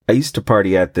I used to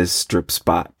party at this strip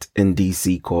spot in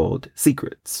DC called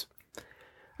Secrets.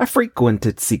 I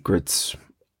frequented Secrets,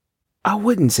 I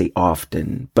wouldn't say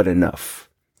often, but enough.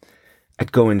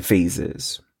 I'd go in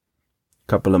phases.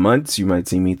 Couple of months, you might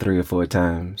see me 3 or 4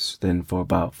 times. Then for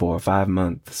about 4 or 5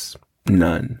 months,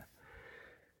 none.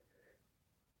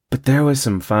 But there was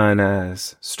some fine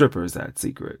ass strippers at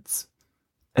Secrets.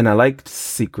 And I liked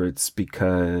Secrets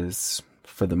because,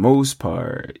 for the most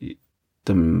part,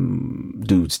 the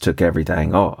dudes took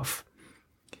everything off.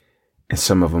 And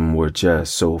some of them were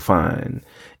just so fine.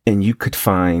 And you could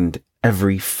find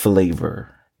every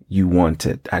flavor you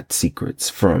wanted at Secrets,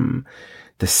 from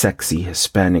the sexy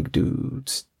Hispanic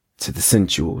dudes to the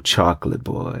sensual chocolate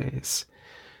boys.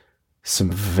 Some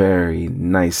very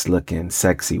nice looking,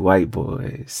 sexy white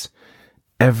boys.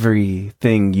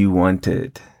 Everything you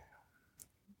wanted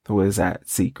was at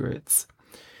Secrets.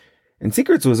 And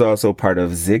Secrets was also part of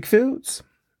Ziegfeld's.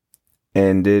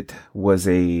 And it was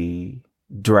a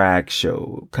drag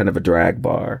show, kind of a drag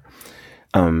bar.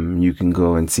 You can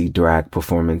go and see drag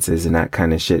performances and that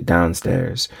kind of shit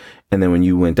downstairs. And then when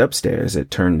you went upstairs,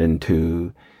 it turned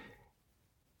into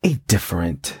a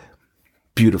different,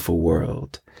 beautiful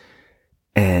world.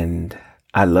 And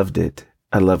I loved it.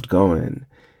 I loved going.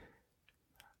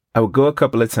 I would go a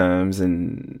couple of times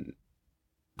and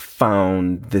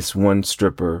found this one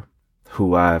stripper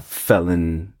who I fell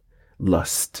in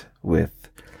lust with.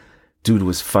 Dude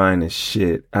was fine as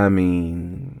shit. I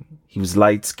mean, he was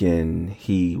light skinned.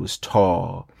 He was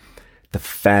tall. The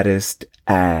fattest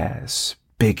ass.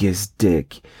 Biggest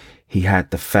dick. He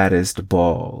had the fattest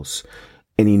balls.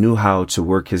 And he knew how to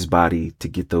work his body to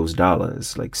get those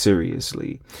dollars. Like,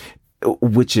 seriously.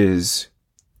 Which is,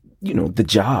 you know, the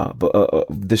job of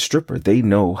the stripper. They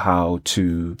know how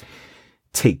to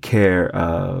take care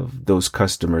of those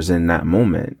customers in that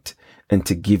moment. And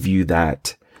to give you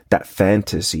that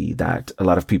fantasy that a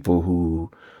lot of people who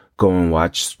go and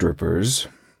watch strippers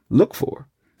look for.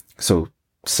 So,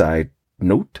 side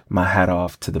note, my hat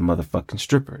off to the motherfucking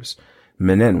strippers,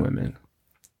 men and women.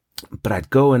 But I'd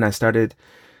go and I started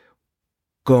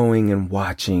going and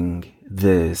watching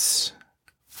this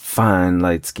fine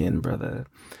light-skinned brother.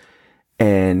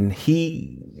 And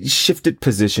he shifted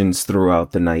positions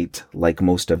throughout the night, like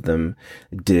most of them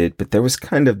did. But there was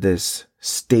kind of this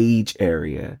stage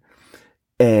area.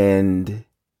 And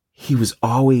he was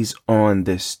always on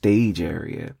this stage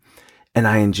area. And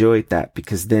I enjoyed that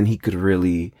because then he could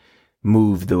really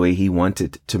move the way he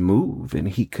wanted to move. And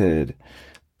he could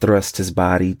thrust his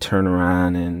body, turn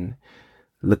around and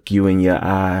look you in your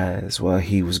eyes while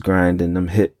he was grinding them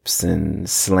hips and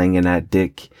slinging that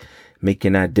dick,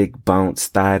 making that dick bounce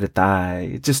thigh to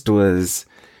thigh.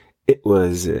 It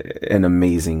was an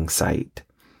amazing sight.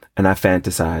 And I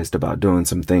fantasized about doing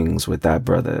some things with that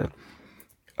brother.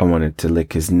 I wanted to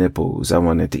lick his nipples. I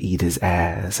wanted to eat his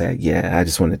ass. I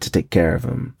just wanted to take care of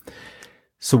him.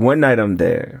 So one night I'm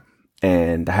there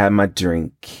and I had my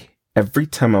drink. Every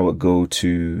time I would go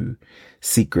to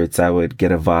Secrets, I would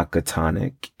get a vodka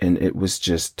tonic, and it was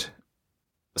just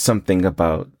something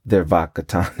about their vodka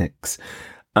tonics.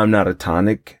 I'm not a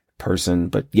tonic person,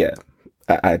 but yeah,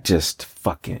 I just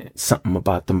fucking something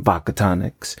about them vodka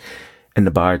tonics. And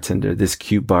the bartender, this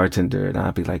cute bartender, and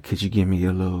I'd be like, could you give me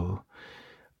a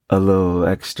little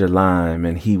extra lime?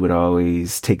 And he would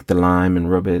always take the lime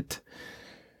and rub it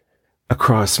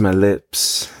across my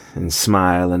lips and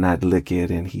smile, and I'd lick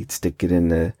it, and he'd stick it in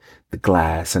the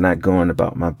glass, and I'd go on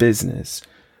about my business.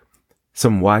 So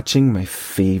I'm watching my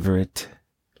favorite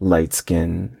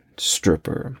light-skinned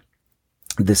stripper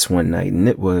this one night, and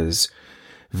it was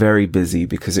very busy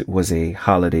because it was a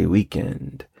holiday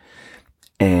weekend.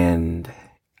 And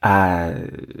I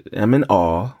am in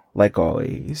awe, like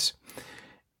always.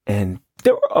 And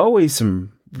there were always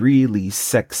some really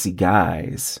sexy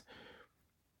guys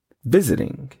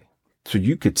visiting. So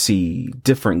you could see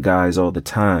different guys all the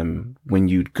time when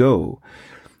you'd go.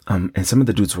 And some of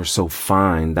the dudes were so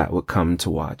fine that would come to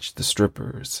watch the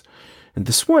strippers. And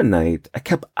this one night, I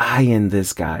kept eyeing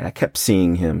this guy. I kept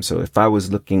seeing him. So if I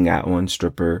was looking at one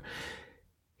stripper,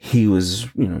 he was,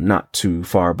 not too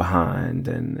far behind.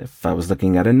 And if I was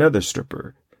looking at another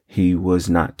stripper, he was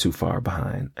not too far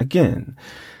behind again.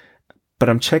 But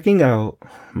I'm checking out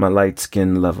my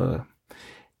light-skinned lover,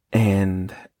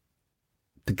 and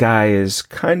the guy is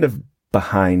kind of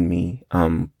behind me,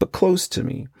 but close to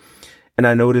me. And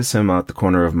I notice him out the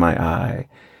corner of my eye,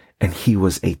 and he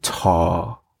was a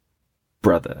tall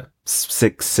brother,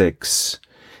 6'6".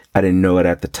 I didn't know it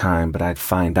at the time, but I'd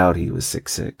find out he was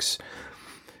 6'6".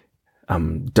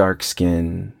 Dark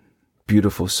skin,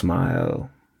 beautiful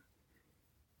smile,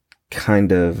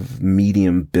 kind of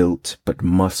medium built, but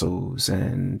muscles.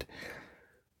 And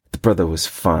the brother was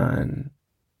fine.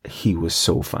 He was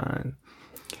so fine.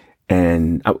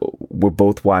 And we're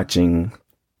both watching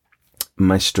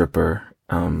my stripper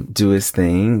do his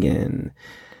thing. And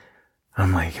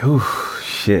I'm like, oh,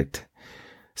 shit.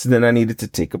 So then I needed to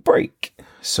take a break.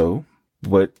 So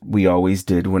what we always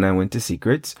did when I went to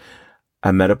Secrets,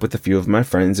 I met up with a few of my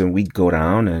friends and we'd go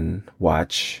down and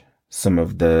watch some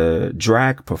of the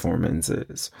drag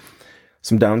performances.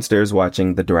 So I'm downstairs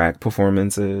watching the drag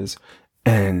performances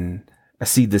and I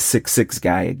see the 6'6"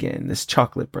 guy again, this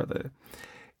chocolate brother.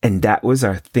 And that was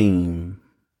our theme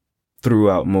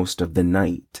throughout most of the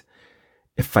night.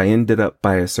 If I ended up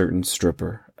by a certain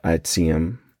stripper, I'd see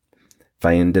him. If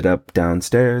I ended up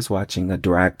downstairs watching a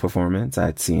drag performance,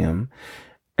 I'd see him.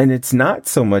 And it's not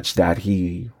so much that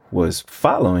he was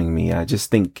following me. I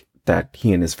just think that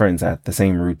he and his friends had the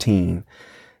same routine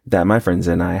that my friends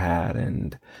and I had.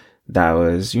 And that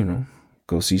was,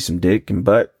 go see some dick and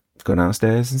butt, go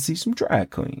downstairs and see some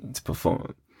drag queens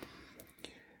perform.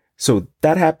 So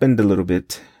that happened a little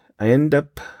bit. I end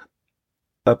up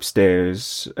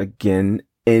upstairs again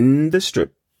in the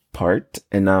strip part,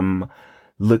 and I'm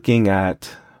looking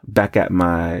back at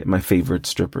my favorite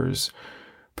strippers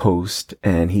post,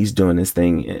 and he's doing his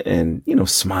thing and,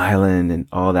 smiling and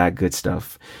all that good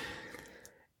stuff.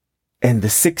 And the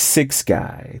 6'6"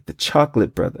 guy, the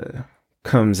chocolate brother,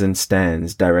 comes and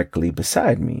stands directly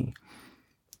beside me.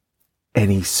 And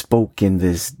he spoke in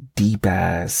this deep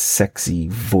ass, sexy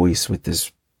voice with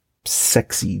this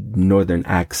sexy northern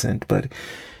accent. But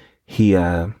he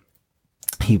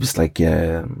was like,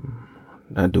 yeah,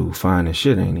 that dude fine as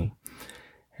shit, ain't he?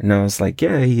 And I was like,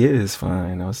 yeah, he is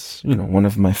fine. I was, one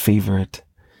of my favorite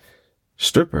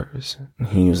strippers. And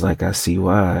he was like, I see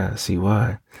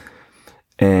why.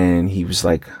 And he was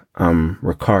like, I'm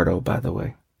Ricardo, by the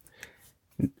way.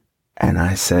 And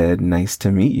I said, nice to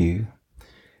meet you.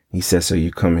 He said, so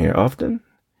you come here often?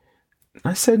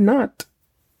 I said, not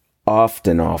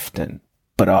often,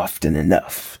 but often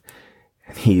enough.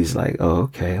 And he's like, oh,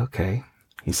 okay.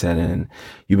 He said, and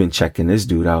you've been checking this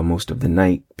dude out most of the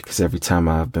night because every time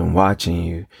I've been watching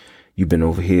you, you've been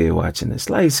over here watching this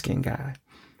light-skinned guy.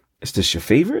 Is this your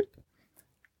favorite?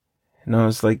 And I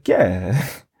was like, yeah.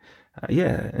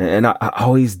 And I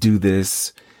always do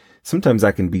this. Sometimes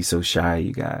I can be so shy,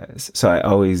 you guys. So I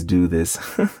always do this.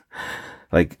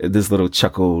 Like this little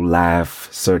chuckle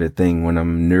laugh sort of thing when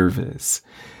I'm nervous.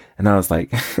 And I was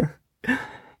like,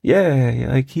 yeah,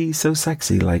 like he's so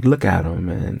sexy. Like, look at him,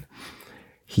 and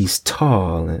he's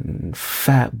tall and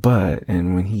fat butt.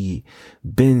 And when he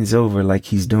bends over like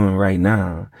he's doing right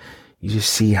now, you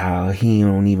just see how he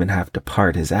don't even have to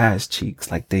part his ass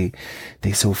cheeks. Like they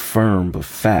so firm but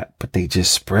fat, but they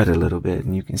just spread a little bit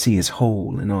and you can see his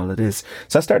hole and all of this.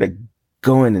 So I started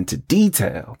going into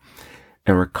detail.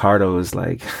 And Ricardo was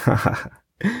like,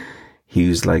 he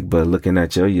was like, but looking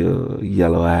at your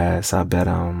yellow ass, I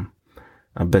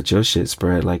bet your shit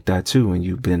spread like that too when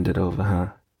you bend it over, huh?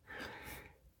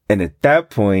 And at that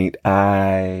point,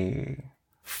 I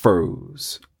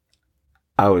froze.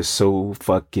 I was so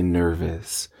fucking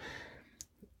nervous.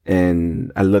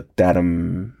 And I looked at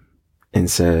him and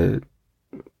said,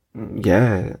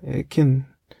 yeah, it can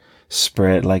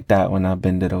spread like that when I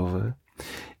bend it over.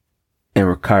 And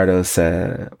Ricardo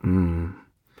said,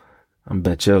 I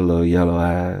bet your little yellow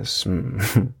ass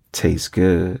tastes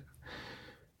good.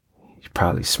 You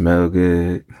probably smell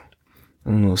good.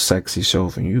 A little sexy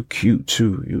chauffeur. You cute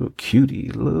too. You a cutie,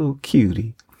 little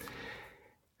cutie.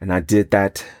 And I did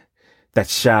that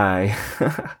shy.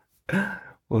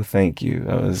 Well, thank you.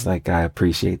 I was like, I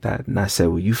appreciate that. And I said,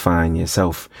 well, you find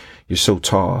yourself. You're so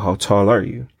tall. How tall are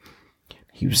you?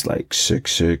 He was like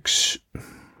 6'6".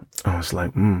 I was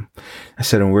like, I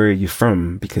said, and where are you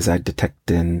from? Because I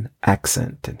detected an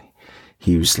accent. And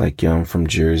he was like, yeah, I'm from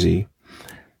Jersey.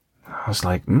 I was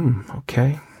like,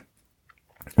 okay.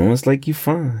 I was like, you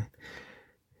fine.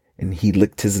 And he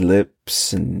licked his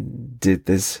lips and did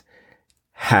this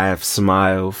half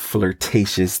smile,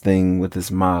 flirtatious thing with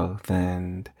his mouth.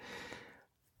 And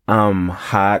I'm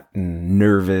hot and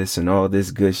nervous and all this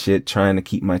good shit, trying to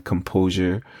keep my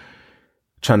composure,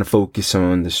 trying to focus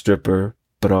on the stripper,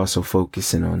 but also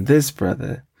focusing on this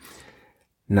brother.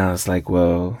 And I was like,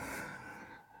 well,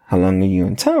 how long are you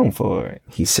in town for?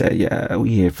 He said, yeah,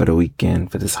 we here for the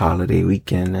weekend, for this holiday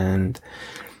weekend, and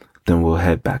then we'll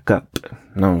head back up.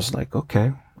 And I was like,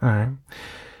 okay, all right.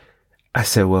 I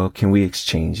said, well, can we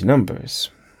exchange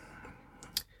numbers?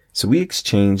 So we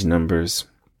exchanged numbers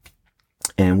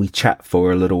and we chat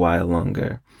for a little while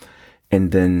longer.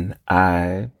 And then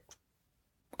I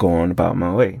go on about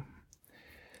my way.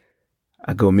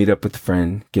 I go meet up with a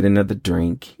friend, get another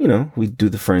drink. You know, we do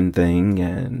the friend thing,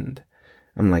 and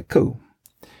I'm like, cool.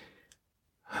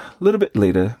 A little bit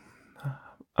later,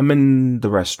 I'm in the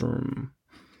restroom,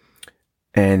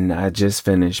 and I just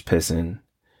finished pissing,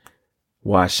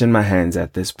 washing my hands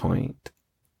at this point,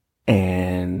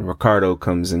 and Ricardo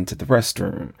comes into the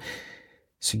restroom.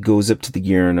 So he goes up to the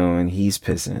urinal and he's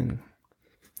pissing.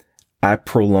 I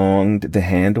prolonged the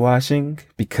hand washing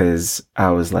because I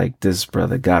was like, this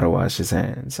brother gotta wash his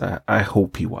hands. I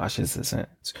hope he washes his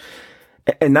hands.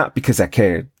 And not because I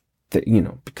cared that, you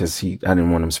know, because I didn't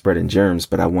want him spreading germs,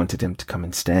 but I wanted him to come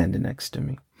and stand next to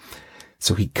me.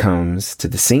 So he comes to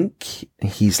the sink and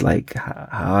he's like,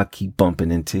 I keep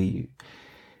bumping into you.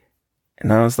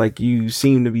 And I was like, you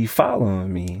seem to be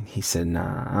following me. He said,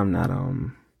 nah, I'm not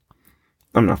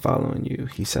following you.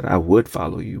 He said, I would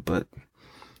follow you, but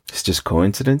it's just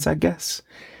coincidence, I guess.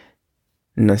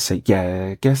 And I said, yeah,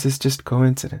 I guess it's just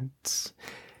coincidence.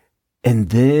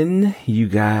 And then, you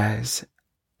guys,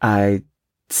 I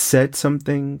said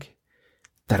something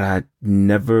that I'd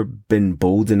never been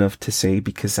bold enough to say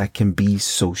because I can be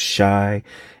so shy,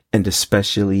 and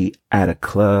especially at a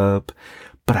club.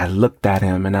 But I looked at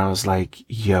him and I was like,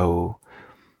 yo,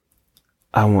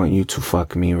 I want you to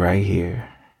fuck me right here.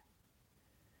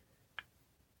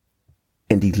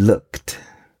 And he looked.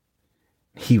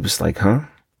 He was like, huh?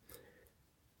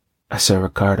 I said,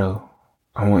 Ricardo,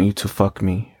 I want you to fuck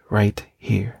me right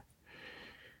here.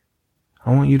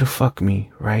 I want you to fuck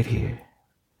me right here.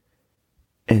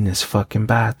 In this fucking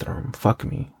bathroom. Fuck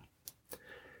me.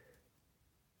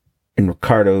 And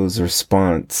Ricardo's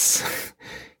response,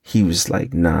 he was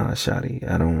like, nah, shawty,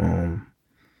 I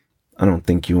don't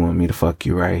think you want me to fuck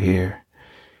you right here.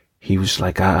 He was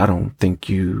like, I don't think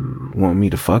you want me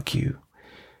to fuck you.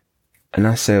 And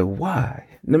I said, why?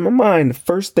 And in my mind, the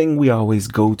first thing we always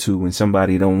go to when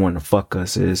somebody don't want to fuck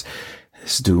us is,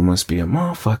 this dude must be a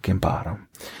motherfucking bottom.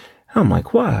 I'm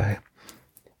like, why?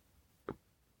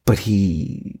 But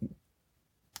he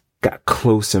got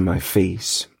close in my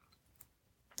face.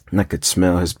 And I could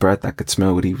smell his breath. I could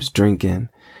smell what he was drinking.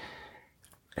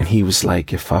 And he was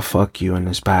like, if I fuck you in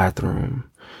this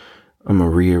bathroom, I'm going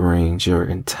to rearrange your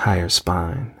entire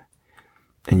spine.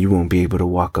 And you won't be able to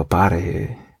walk up out of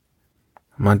here.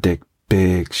 My dick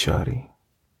big, shawty.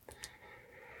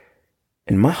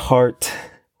 And my heart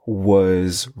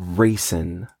was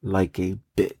racing like a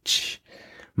bitch.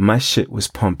 My shit was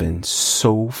pumping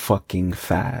so fucking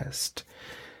fast.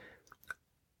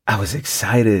 I was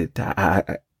excited.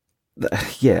 I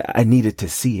needed to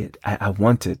see it. I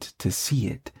wanted to see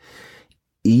it.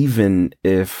 Even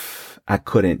if I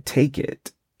couldn't take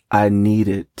it, I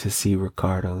needed to see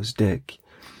Ricardo's dick.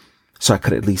 So I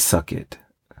could at least suck it.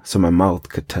 So my mouth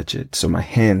could touch it. So my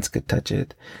hands could touch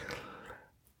it.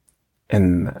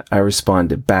 And I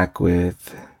responded back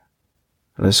with,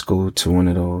 let's go to one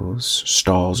of those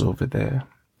stalls over there.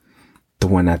 The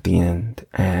one at the end.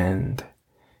 And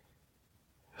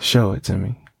show it to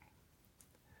me.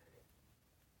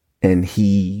 And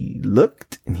he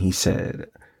looked and he said,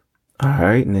 all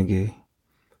right, nigga.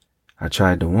 I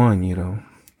tried to warn you though.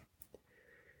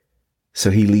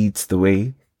 So he leads the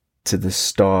way to the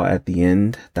stall at the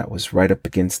end that was right up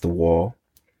against the wall.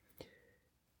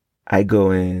 I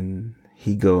go in,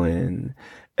 he go in.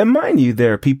 And mind you,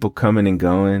 there are people coming and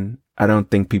going. I don't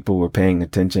think people were paying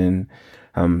attention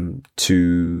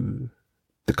to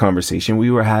the conversation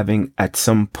we were having. At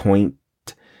some point,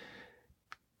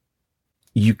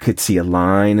 you could see a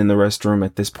line in the restroom.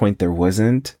 At this point, there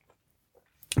wasn't.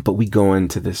 But we go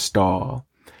into this stall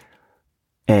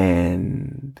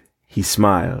and he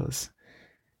smiles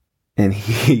and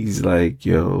he's like,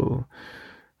 yo,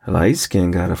 light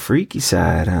skin got a freaky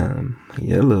side,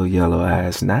 your little yellow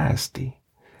ass nasty.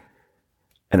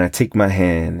 And I take my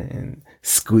hand and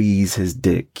squeeze his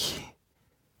dick.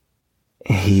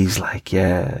 And he's like,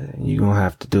 yeah, you're gonna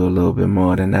have to do a little bit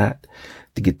more than that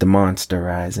to get the monster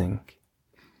rising.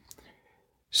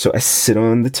 So I sit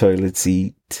on the toilet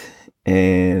seat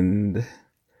and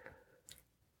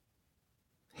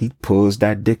he pulls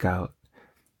that dick out.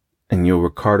 And yo,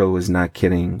 Ricardo is not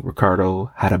kidding.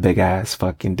 Ricardo had a big ass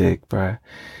fucking dick, bruh.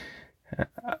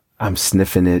 I'm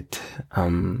sniffing it.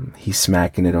 He's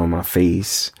smacking it on my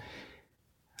face.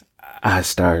 I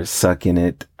start sucking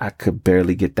it. I could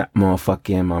barely get that motherfucker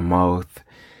in my mouth.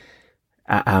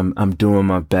 I'm doing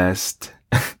my best.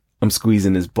 I'm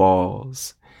squeezing his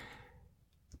balls.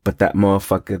 But that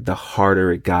motherfucker, the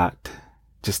harder it got,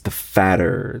 just the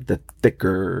fatter, the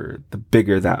thicker, the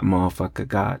bigger that motherfucker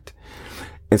got.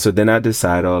 And so then I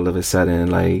decide all of a sudden,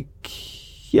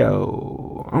 like,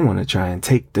 yo, I want to try and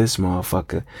take this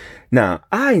motherfucker. Now,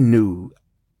 I knew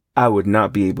I would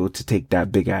not be able to take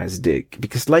that big ass dick.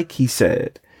 Because like he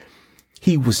said,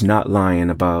 he was not lying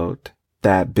about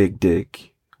that big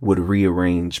dick would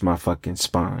rearrange my fucking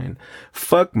spine.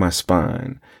 Fuck my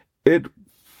spine. It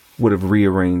would have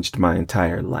rearranged my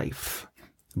entire life.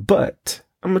 But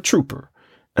I'm a trooper,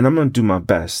 and I'm gonna do my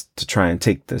best to try and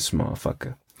take this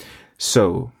motherfucker.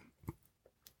 So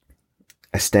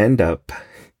I stand up,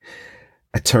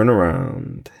 I turn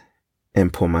around,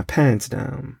 and pull my pants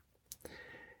down.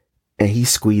 And he's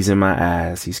squeezing my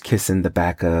ass, he's kissing the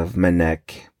back of my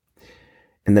neck.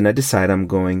 And then I decide I'm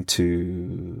going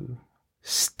to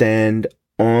stand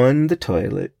on the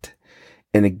toilet.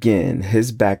 And again,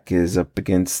 his back is up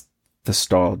against the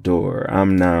stall door.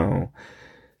 I'm now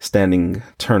standing,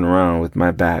 turn around with my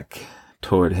back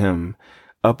toward him,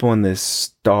 up on this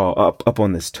stall, up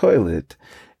on this toilet,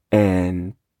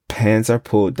 and pants are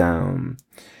pulled down,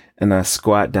 and I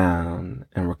squat down,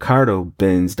 and Ricardo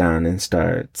bends down and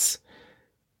starts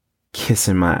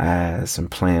kissing my ass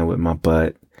and playing with my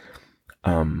butt.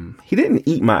 He didn't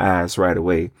eat my ass right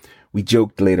away. We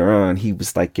joked later on. He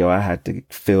was like, yo, I had to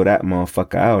fill that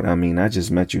motherfucker out. I mean, I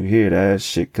just met you here. That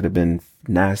shit could have been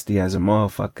nasty as a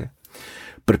motherfucker.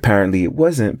 But apparently it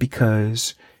wasn't,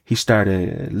 because he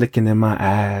started licking in my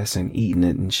ass and eating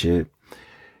it and shit.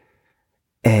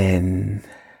 And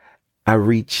I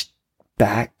reached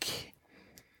back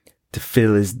to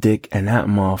feel his dick, and that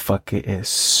motherfucker is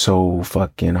so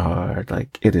fucking hard.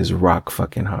 Like, it is rock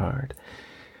fucking hard.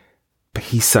 But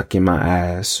he's sucking my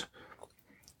ass,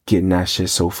 getting that shit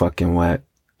so fucking wet.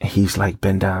 And he's like,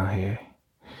 bend down here.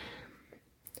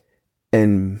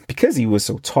 And because he was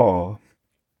so tall,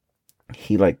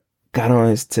 he like got on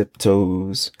his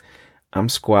tiptoes. I'm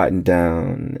squatting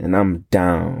down, and I'm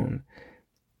down.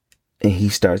 And he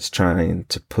starts trying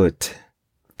to put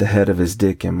the head of his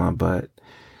dick in my butt.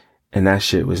 And that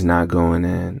shit was not going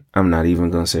in. I'm not even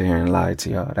going to sit here and lie to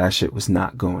y'all. That shit was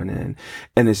not going in.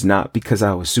 And it's not because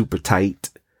I was super tight,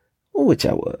 which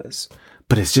I was,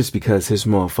 but it's just because his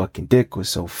motherfucking dick was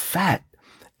so fat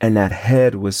and that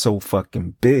head was so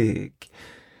fucking big.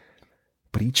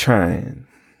 But he trying.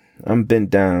 I'm bent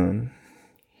down.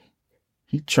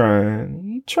 He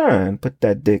trying. Put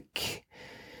that dick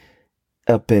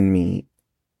up in me.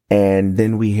 And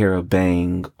then we hear a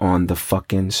bang on the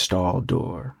fucking stall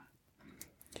door.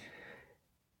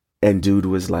 And dude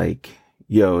was like,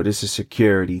 yo, this is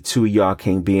security. 2 of y'all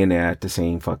can't be in there at the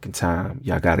same fucking time.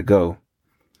 Y'all gotta go.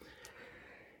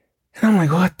 And I'm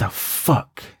like, what the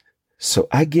fuck? So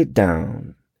I get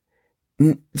down,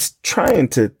 trying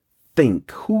to think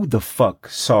who the fuck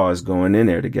saw us going in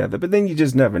there together. But then you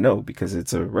just never know, because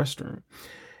it's a restroom.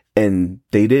 And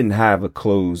they didn't have a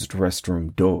closed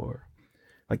restroom door.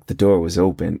 Like, the door was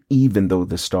open, even though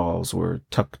the stalls were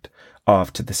tucked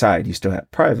off to the side. You still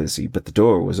had privacy, but the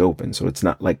door was open. So it's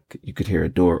not like you could hear a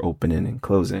door opening and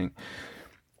closing.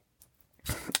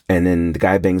 And then the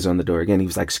guy bangs on the door again. He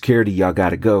was like, security, y'all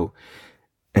gotta go.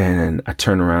 And I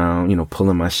turn around,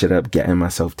 pulling my shit up, getting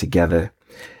myself together.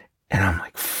 And I'm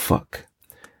like, fuck.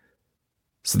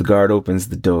 So the guard opens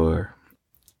the door,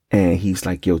 and he's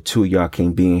like, yo, 2 of y'all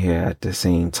can't be in here at the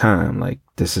same time. Like,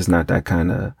 this is not that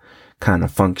kind of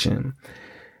function.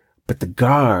 But the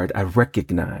guard, I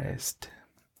recognized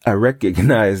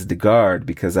the guard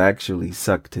because I actually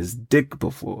sucked his dick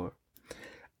before.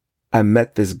 I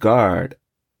met this guard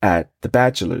at the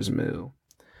bachelor's mill,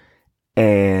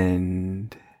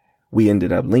 and we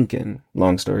ended up linking.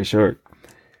 Long story short,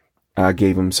 I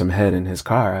gave him some head in his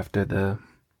car after the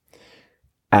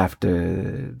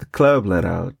club let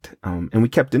out, and we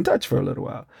kept in touch for a little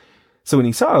while. So when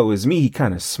he saw it was me, he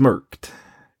kind of smirked,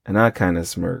 and I kind of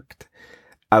smirked.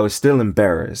 I was still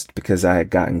embarrassed because I had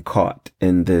gotten caught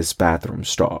in this bathroom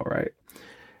stall, right?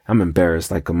 I'm embarrassed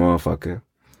like a motherfucker.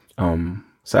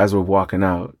 So as we're walking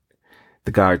out,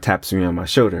 the guard taps me on my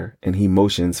shoulder, and he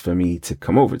motions for me to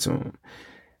come over to him.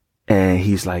 And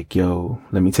he's like, yo,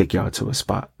 let me take y'all to a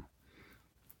spot.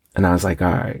 And I was like,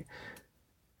 all right.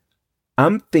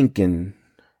 I'm thinking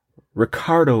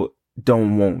Ricardo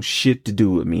don't want shit to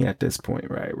do with me at this point,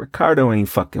 right? Ricardo ain't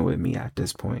fucking with me at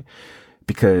this point,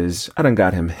 because I done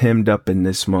got him hemmed up in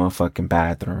this motherfucking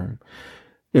bathroom,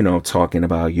 talking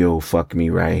about, yo, fuck me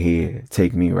right here,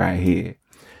 take me right here.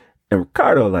 And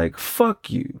Ricardo like, fuck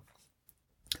you.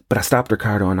 But I stopped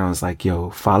Ricardo and I was like, yo,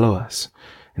 follow us.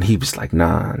 And he was like,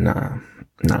 nah,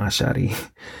 shawty.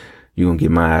 You gonna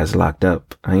get my ass locked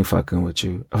up. I ain't fucking with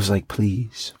you. I was like,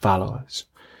 please follow us.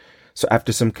 So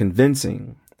after some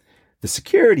convincing, the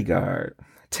security guard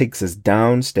takes us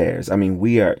downstairs. I mean,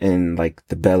 we are in like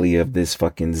the belly of this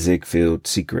fucking Ziegfeld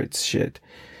Secrets shit.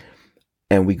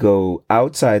 And we go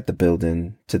outside the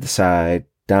building to the side,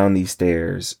 down these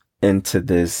stairs, into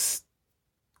this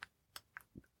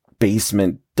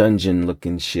basement dungeon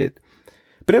looking shit.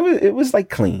 But it was like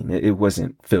clean. It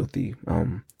wasn't filthy.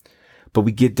 But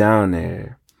we get down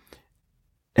there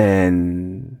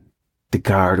and the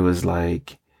guard was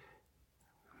like,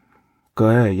 go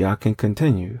ahead, y'all can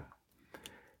continue.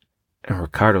 And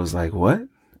Ricardo's like, what?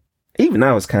 Even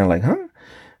I was kind of like, huh?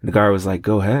 And the guard was like,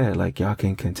 go ahead, like y'all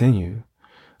can continue.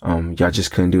 Y'all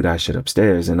just couldn't do that shit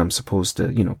upstairs, and I'm supposed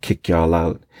to, kick y'all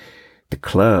out the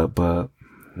club, but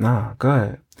nah, go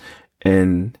ahead.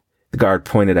 And the guard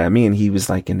pointed at me and he was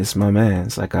like, and this my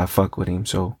man's, like, I fuck with him,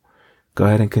 so go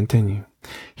ahead and continue.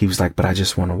 He was like, but I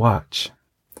just want to watch.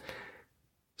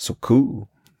 So cool.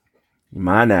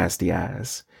 My nasty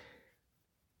ass.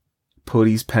 Pull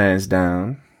these pants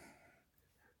down.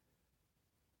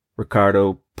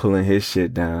 Ricardo pulling his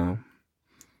shit down.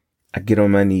 I get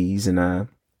on my knees and I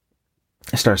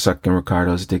start sucking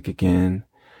Ricardo's dick again.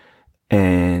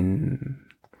 And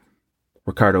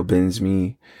Ricardo bends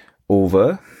me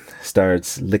over,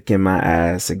 starts licking my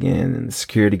ass again. And the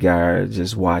security guard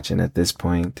just watching at this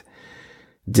point.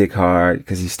 Dick hard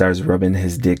because he starts rubbing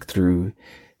his dick through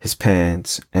his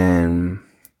pants. And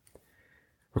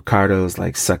Ricardo's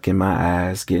like sucking my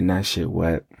ass, getting that shit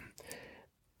wet.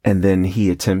 And then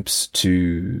he attempts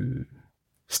to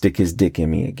stick his dick in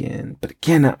me again. But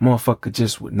again, that motherfucker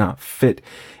just would not fit.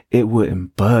 It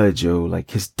wouldn't budge, yo.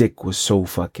 Like, his dick was so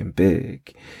fucking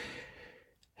big.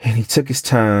 And he took his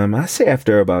time. I say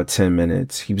after about 10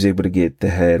 minutes, he was able to get the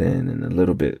head in and a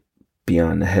little bit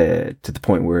beyond the head to the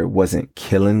point where it wasn't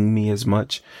killing me as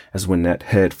much as when that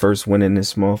head first went in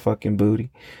this motherfucking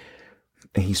booty.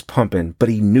 And he's pumping. But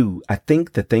he knew. I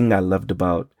think the thing I loved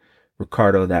about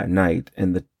Ricardo that night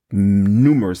and the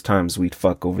numerous times we'd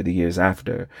fuck over the years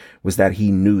after was that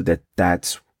he knew that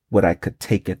that's what I could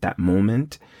take at that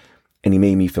moment. And he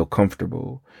made me feel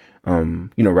comfortable,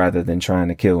 rather than trying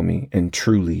to kill me and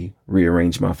truly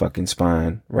rearrange my fucking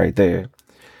spine right there.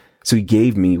 So he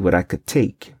gave me what I could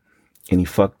take and he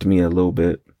fucked me a little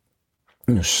bit,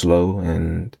 slow,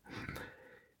 and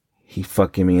he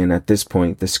fucking me. And at this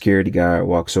point, the security guard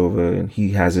walks over and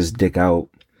he has his dick out,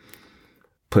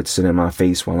 puts it in my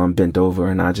face while I'm bent over,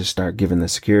 and I just start giving the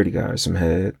security guard some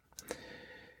head.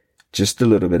 Just a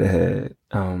little bit of head.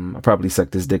 I probably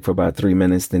sucked his dick for about 3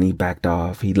 minutes, then he backed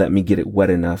off. He let me get it wet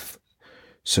enough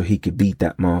so he could beat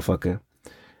that motherfucker.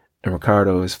 And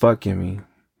Ricardo is fucking me.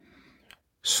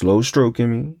 Slow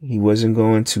stroking me. He wasn't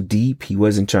going too deep. He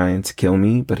wasn't trying to kill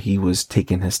me, but he was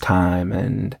taking his time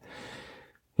and,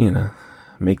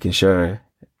 making sure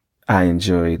I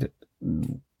enjoyed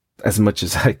as much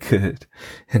as I could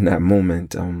in that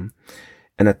moment.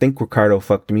 And I think Ricardo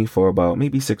fucked me for about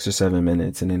maybe 6 or 7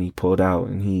 minutes. And then he pulled out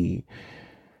and he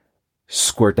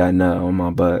squirt that nut on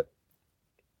my butt,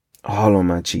 all on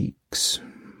my cheeks.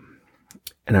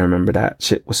 And I remember that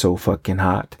shit was so fucking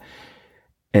hot.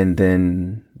 And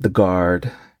then the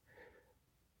guard,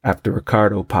 after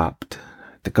Ricardo popped,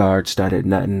 the guard started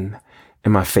nutting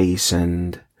in my face,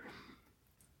 and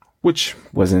which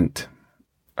wasn't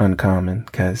uncommon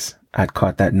because I'd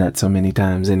caught that nut so many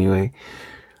times anyway.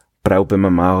 But I opened my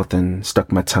mouth and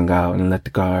stuck my tongue out and let the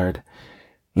guard,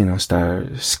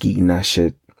 start skeeting that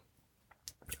shit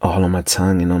all on my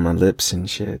tongue and on my lips and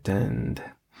shit. And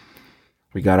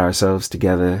we got ourselves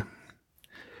together.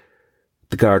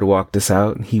 The guard walked us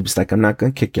out and he was like, I'm not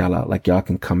going to kick y'all out. Like, y'all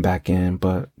can come back in,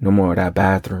 but no more of that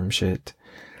bathroom shit.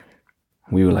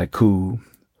 We were like, cool.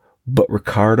 But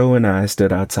Ricardo and I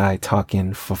stood outside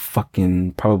talking for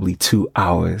fucking probably 2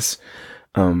 hours,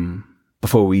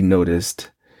 before we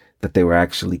noticed that they were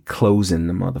actually closing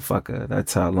the motherfucker.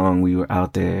 That's how long we were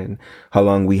out there and how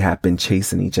long we had been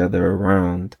chasing each other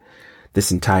around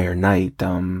this entire night.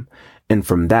 And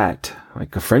from that,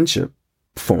 like, a friendship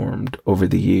formed over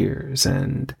the years.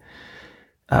 And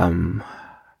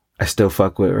I still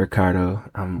fuck with Ricardo.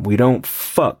 We don't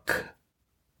fuck,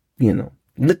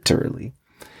 literally,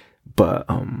 but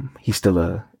he's still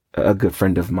a good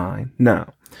friend of mine.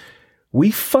 Now, we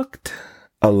fucked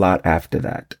a lot after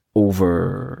that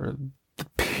over the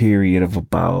period of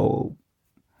about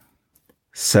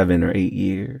 7 or 8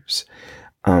 years.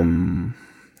 And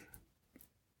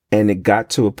it got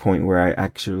to a point where I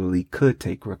actually could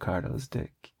take Ricardo's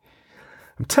dick.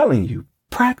 I'm telling you,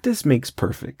 practice makes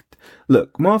perfect.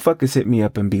 Look, motherfuckers hit me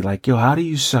up and be like, yo, how do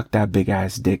you suck that big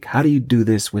ass dick? How do you do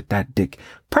this with that dick?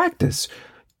 Practice.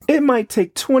 It might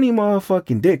take 20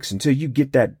 motherfucking dicks until you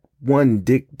get that one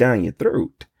dick down your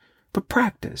throat. But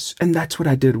practice. And that's what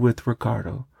I did with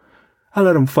Ricardo. I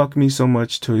let him fuck me so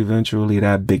much till eventually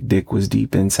that big dick was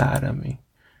deep inside of me.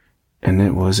 And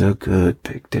it was a good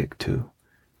big dick too.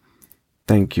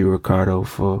 Thank you, Ricardo,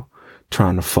 for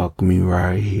trying to fuck me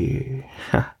right here.